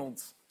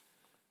McDonald's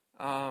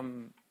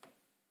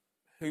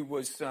who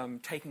was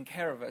taking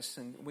care of us,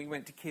 and we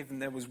went to Kiev,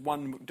 and there was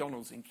one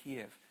McDonald's in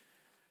Kiev.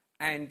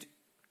 And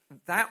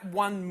that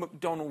one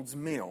McDonald's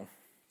meal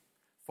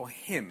for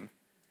him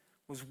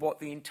was what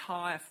the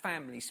entire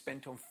family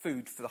spent on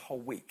food for the whole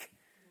week.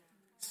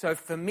 So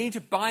for me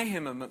to buy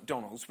him a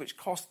McDonald's, which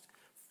cost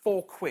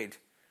 £4,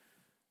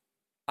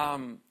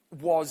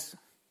 was,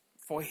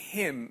 for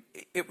him,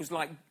 it was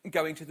like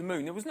going to the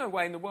moon. There was no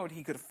way in the world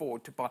he could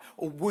afford to buy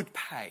or would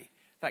pay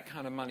that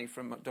kind of money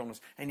from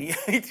McDonald's. And he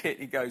ate it.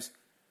 He goes,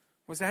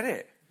 "Was that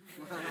it?"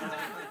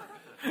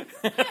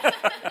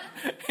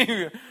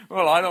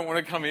 Well, I don't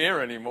want to come here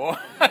anymore.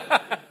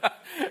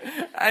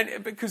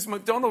 And because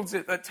McDonald's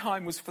at that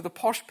time was for the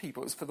posh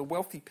people, it was for the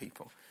wealthy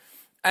people.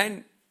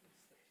 And,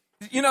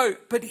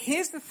 but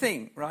here's the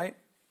thing, right?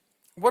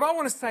 What I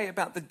want to say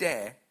about the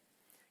dare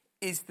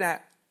is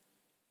that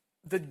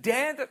the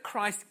dare that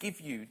Christ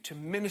gives you to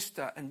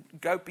minister and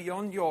go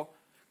beyond your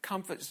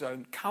comfort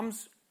zone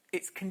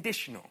it's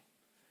conditional.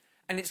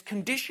 And it's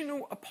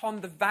conditional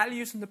upon the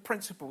values and the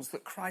principles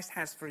that Christ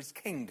has for his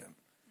kingdom.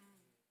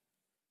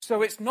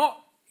 So it's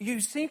not, you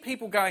see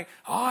people going,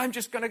 I'm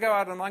just going to go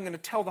out and I'm going to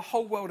tell the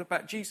whole world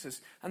about Jesus.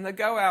 And they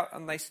go out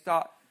and they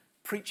start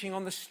preaching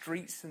on the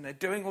streets and they're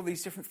doing all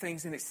these different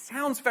things. And it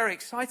sounds very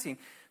exciting.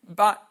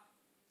 But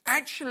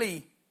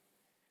actually,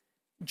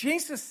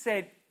 Jesus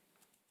said,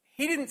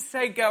 he didn't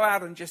say go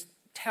out and just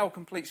tell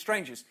complete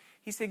strangers.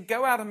 He said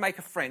go out and make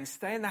a friend,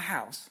 stay in the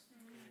house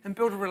and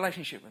build a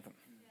relationship with them.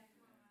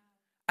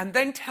 And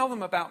then tell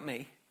them about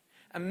me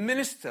and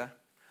minister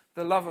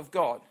the love of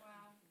God.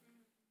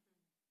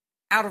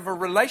 Out of a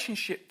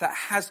relationship that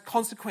has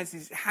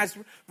consequences, has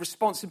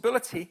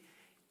responsibility.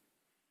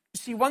 You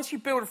see, once you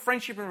build a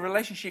friendship and a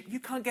relationship, you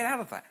can't get out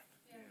of that.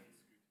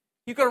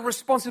 You've got a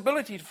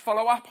responsibility to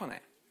follow up on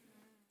it.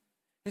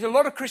 There's a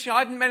lot of Christians,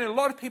 I've met a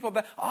lot of people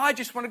that, I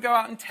just want to go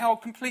out and tell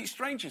complete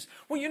strangers.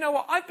 Well, you know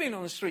what? I've been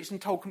on the streets and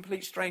told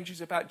complete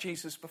strangers about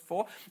Jesus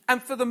before.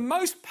 And for the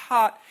most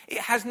part, it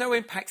has no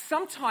impact.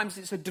 Sometimes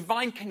it's a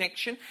divine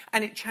connection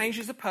and it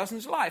changes a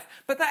person's life.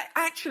 But that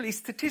actually,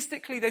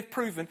 statistically, they've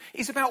proven,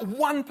 is about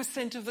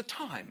 1% of the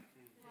time.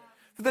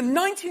 For the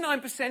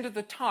 99% of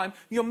the time,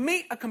 you'll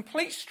meet a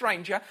complete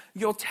stranger,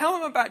 you'll tell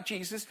them about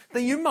Jesus,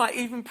 then you might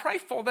even pray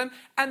for them,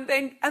 and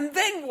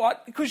then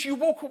what? Because you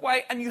walk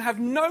away and you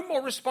have no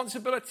more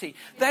responsibility.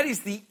 That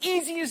is the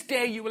easiest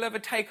dare you will ever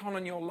take on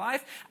in your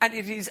life, and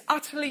it is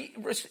utterly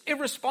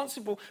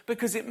irresponsible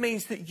because it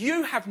means that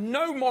you have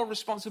no more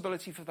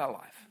responsibility for their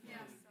life. Yes.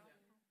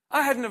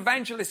 I had an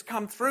evangelist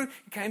come through,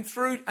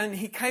 and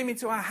he came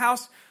into our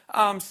house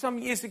some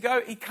years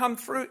ago. He come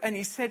through and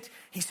he said,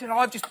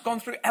 I've just gone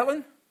through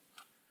Ellen.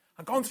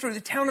 I've gone through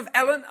the town of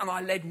Ellen and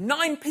I led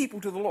 9 people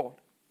to the Lord.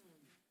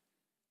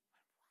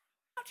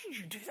 How did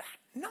you do that?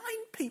 9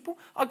 people?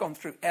 I've gone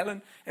through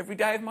Ellen every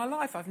day of my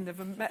life. I've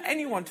never met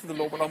anyone to the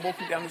Lord when I'm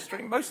walking down the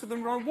street. Most of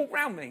them walk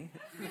around me.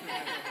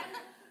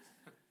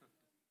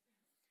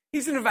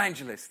 He's an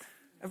evangelist.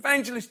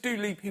 Evangelists do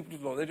lead people to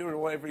the Lord. They do it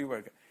wherever you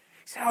work.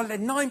 He said, I led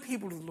 9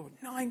 people to the Lord.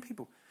 9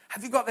 people.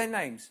 Have you got their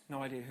names?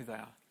 No idea who they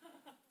are.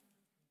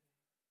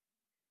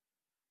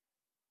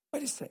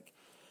 Wait a sec.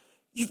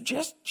 You've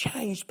just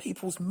changed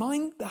people's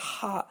mind, the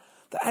heart,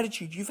 the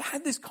attitude. You've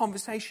had this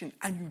conversation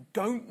and you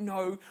don't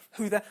know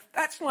who they're.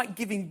 That's like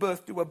giving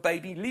birth to a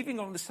baby, leaving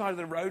on the side of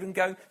the road and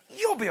going,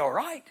 you'll be all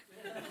right.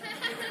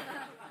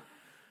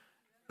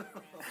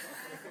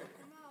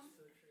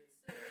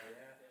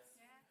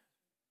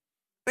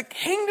 The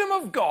kingdom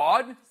of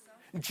God,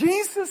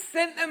 Jesus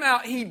sent them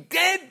out. He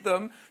dared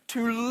them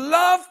to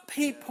love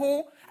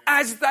people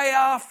as they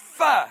are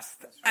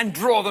first and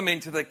draw them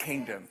into the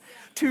kingdom.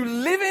 To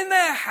live in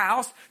their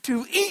house,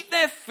 to eat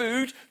their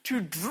food, to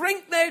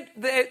drink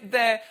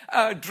their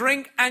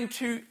drink,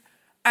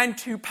 and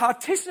to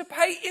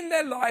participate in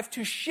their life,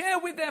 to share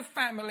with their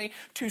family,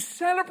 to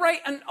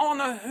celebrate and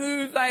honor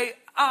who they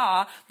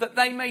are, that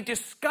they may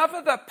discover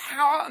the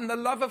power and the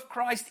love of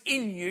Christ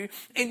in you,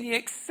 in the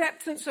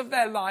acceptance of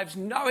their lives,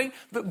 knowing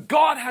that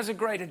God has a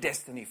greater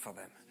destiny for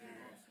them.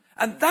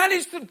 And that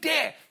is the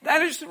dare.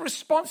 That is the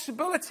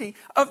responsibility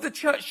of the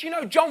church. You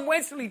know, John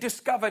Wesley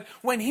discovered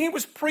when he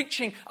was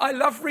preaching, I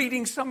love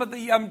reading some of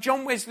the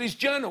John Wesley's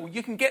journal.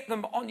 You can get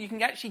them on, you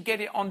can actually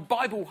get it on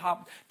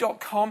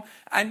BibleHub.com,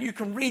 and you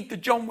can read the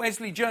John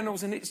Wesley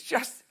journals, and it's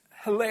just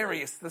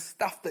hilarious, the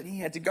stuff that he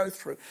had to go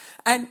through.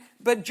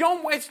 But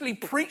John Wesley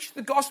preached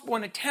the gospel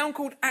in a town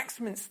called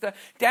Axminster,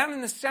 down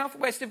in the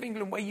southwest of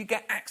England, where you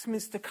get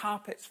Axminster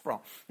carpets from.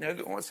 You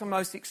know, what's the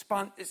most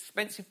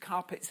expensive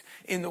carpets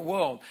in the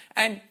world.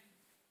 And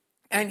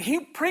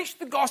he preached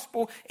the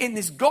gospel in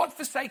this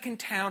God-forsaken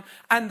town,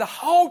 and the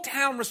whole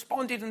town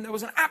responded, and there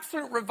was an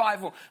absolute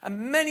revival.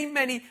 And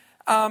many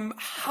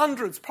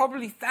hundreds,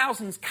 probably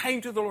thousands, came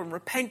to the Lord and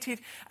repented,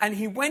 and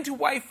he went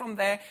away from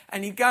there,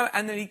 and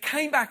then he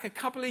came back a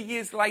couple of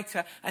years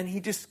later, and he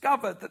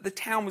discovered that the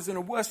town was in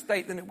a worse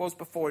state than it was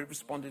before he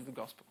responded to the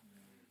gospel.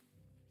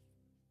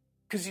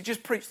 Because he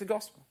just preached the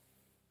gospel.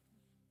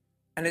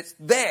 And it's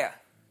there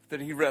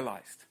that he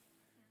realized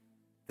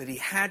that he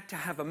had to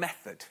have a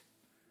method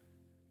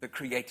that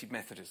created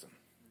Methodism.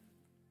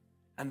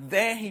 And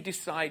there he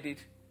decided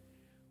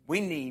we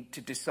need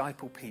to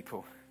disciple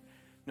people,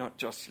 not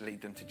just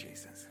lead them to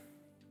Jesus.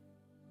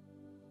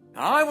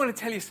 Now, I want to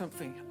tell you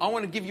something. I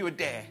want to give you a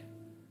dare.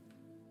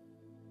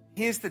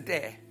 Here's the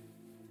dare.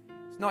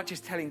 It's not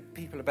just telling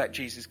people about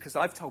Jesus, because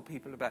I've told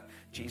people about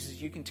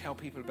Jesus. You can tell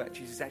people about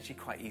Jesus. It's actually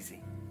quite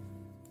easy.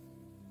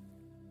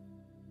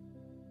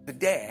 The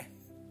dare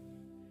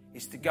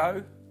is to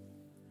go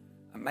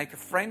and make a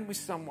friend with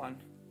someone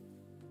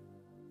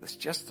that's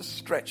just a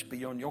stretch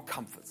beyond your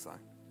comfort zone.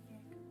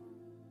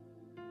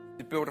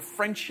 To build a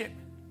friendship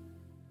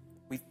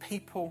with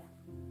people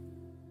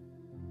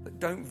that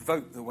don't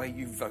vote the way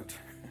you vote.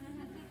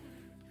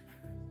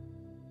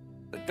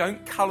 That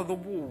don't colour the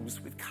walls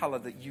with colour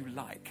that you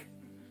like.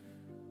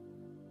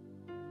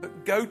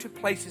 That go to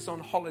places on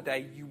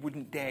holiday you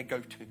wouldn't dare go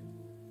to.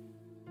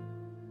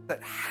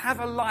 That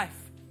have a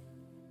life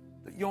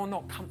that you're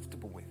not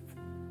comfortable with.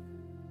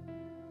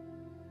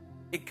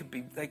 They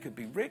could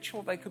be rich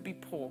or they could be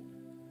poor.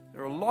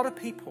 There are a lot of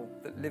people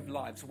that live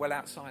lives well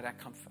outside our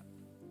comfort.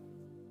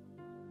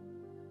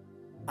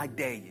 I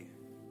dare you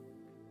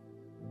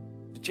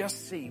to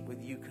just see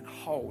whether you can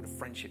hold a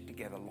friendship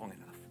together long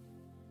enough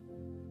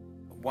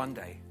that one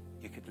day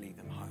you could lead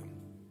them home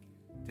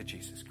to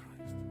Jesus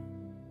Christ.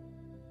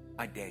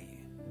 I dare you.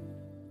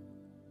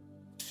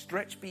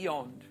 Stretch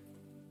beyond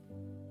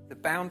the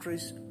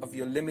boundaries of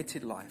your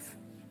limited life,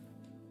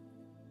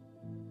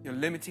 your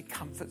limited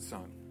comfort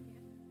zone,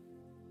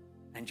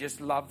 and just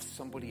love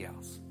somebody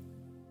else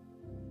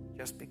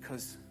just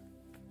because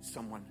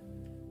someone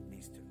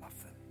needs to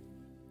love them.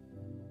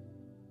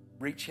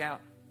 Reach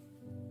out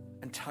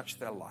and touch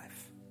their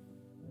life.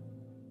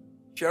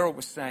 Cheryl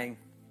was saying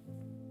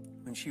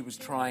when she was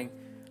I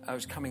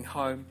was coming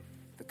home,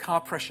 the car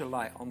pressure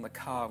light on the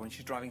car when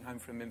she's driving home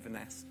from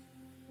Inverness,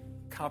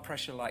 car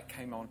pressure light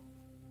came on,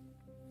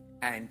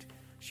 and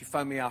she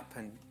phoned me up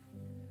and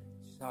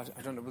she said,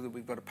 I don't know whether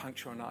we've got a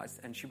puncture or not.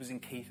 And she was in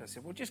Keith. I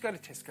said, well, just go to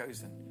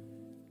Tesco's and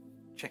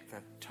check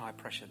the tyre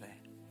pressure there.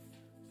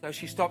 So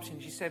she stopped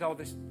and she said, oh,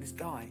 this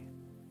guy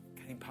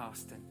came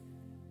past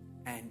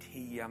and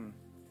he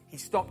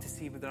stopped to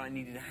see whether I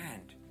needed a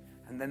hand.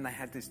 And then they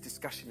had this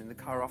discussion in the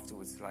car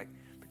afterwards, like,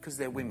 because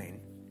they're women,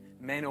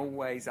 men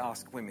always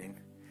ask women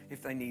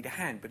if they need a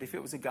hand. But if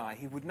it was a guy,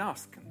 he wouldn't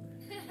ask them.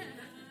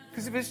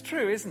 Because if it's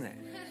true, isn't it?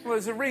 Well,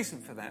 there's a reason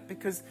for that.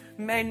 Because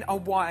men are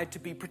wired to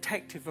be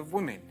protective of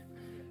women.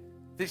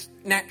 This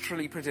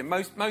naturally protect.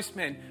 Most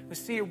men will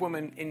see a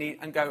woman in need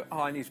and go,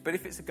 oh, I need. But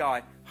if it's a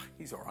guy, oh,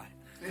 he's all right.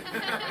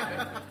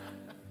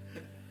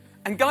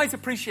 And guys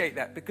appreciate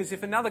that, because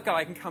if another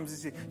guy comes and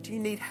says, do you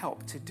need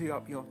help to do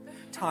up your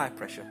tyre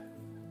pressure?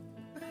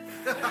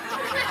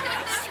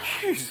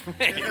 Excuse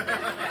me.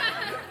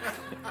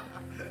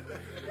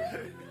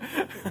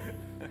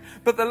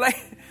 But the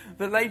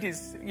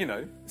ladies,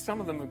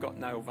 some of them have got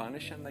nail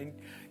varnish and they,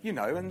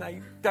 and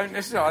they don't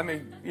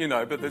necessarily,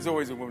 but there's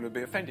always a woman to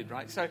be offended,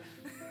 right? So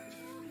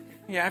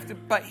you have to,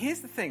 but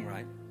here's the thing,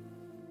 right?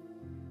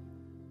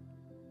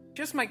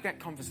 Just make that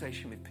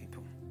conversation with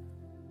people.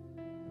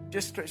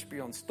 Just stretch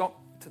beyond.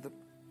 Stop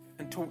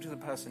and talk to the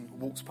person who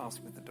walks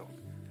past with the dog.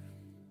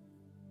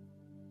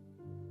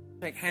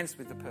 Shake hands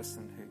with the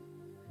person who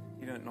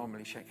you don't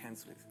normally shake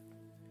hands with.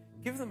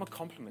 Give them a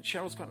compliment.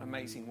 Cheryl's got an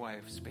amazing way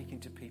of speaking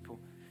to people.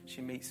 She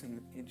meets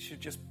and she'll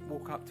just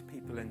walk up to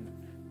people in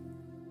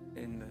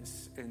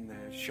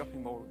the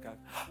shopping mall and go,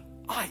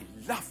 I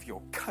love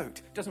your coat.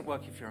 It doesn't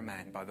work if you're a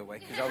man, by the way,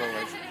 because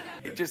otherwise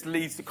it just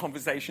leads to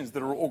conversations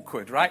that are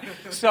awkward, right?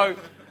 So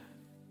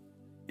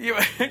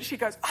she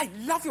goes, I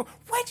love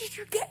where did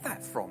you get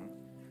that from?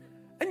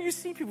 And you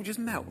see people just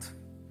melt.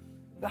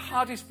 The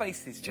hardest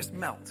faces just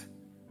melt.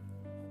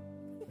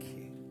 Thank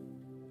you.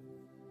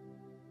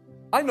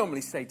 I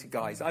normally say to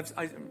guys,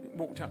 I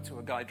walked up to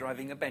a guy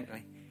driving a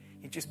Bentley.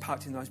 He just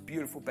parked in a nice,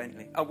 beautiful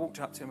Bentley. I walked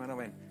up to him and I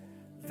went,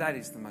 that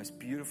is the most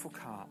beautiful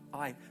car.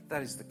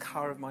 That is the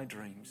car of my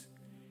dreams.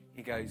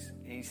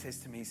 He says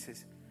to me,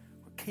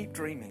 well, keep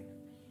dreaming.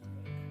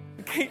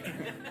 Keep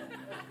dreaming.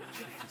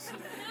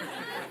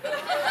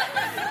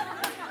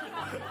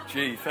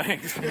 Gee,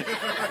 thanks.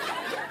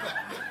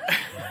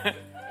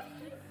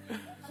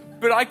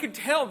 But I could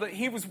tell that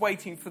he was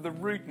waiting for the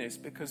rudeness,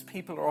 because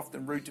people are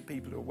often rude to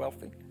people who are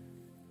wealthy.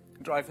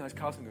 Drive nice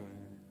cars and go,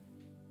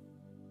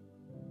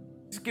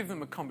 just give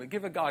them a compliment.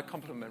 Give a guy a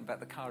compliment about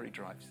the car he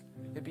drives.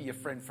 He'll be your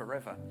friend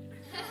forever.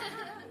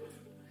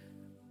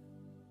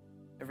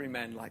 Every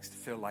man likes to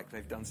feel like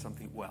they've done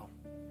something well.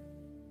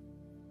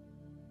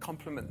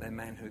 Compliment their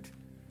manhood.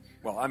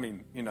 Well,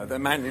 their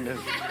manliness.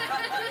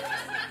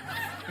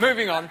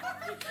 Moving on.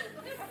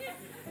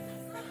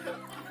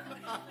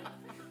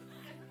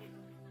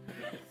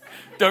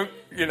 Don't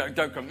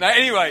come. Now,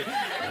 anyway.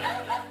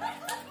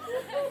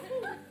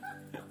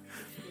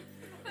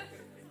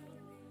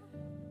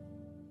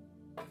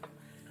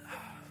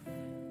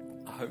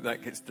 I hope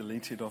that gets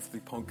deleted off the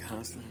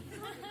podcast.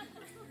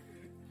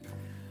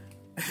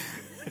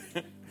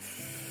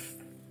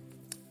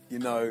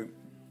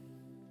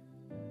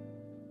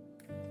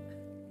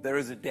 There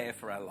is a dare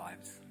for our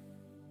lives.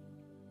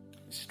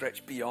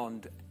 stretch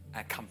beyond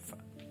our comfort,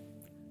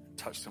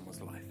 touch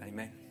someone's life.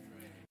 Amen.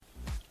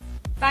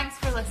 Thanks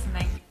for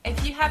listening.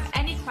 If you have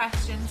any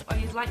questions or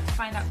you'd like to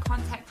find out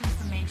contact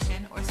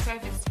information or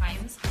service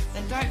times,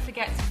 then don't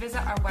forget to visit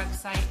our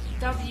website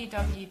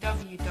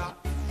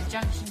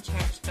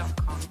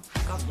www.thejunctionchurch.com.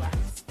 God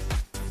bless.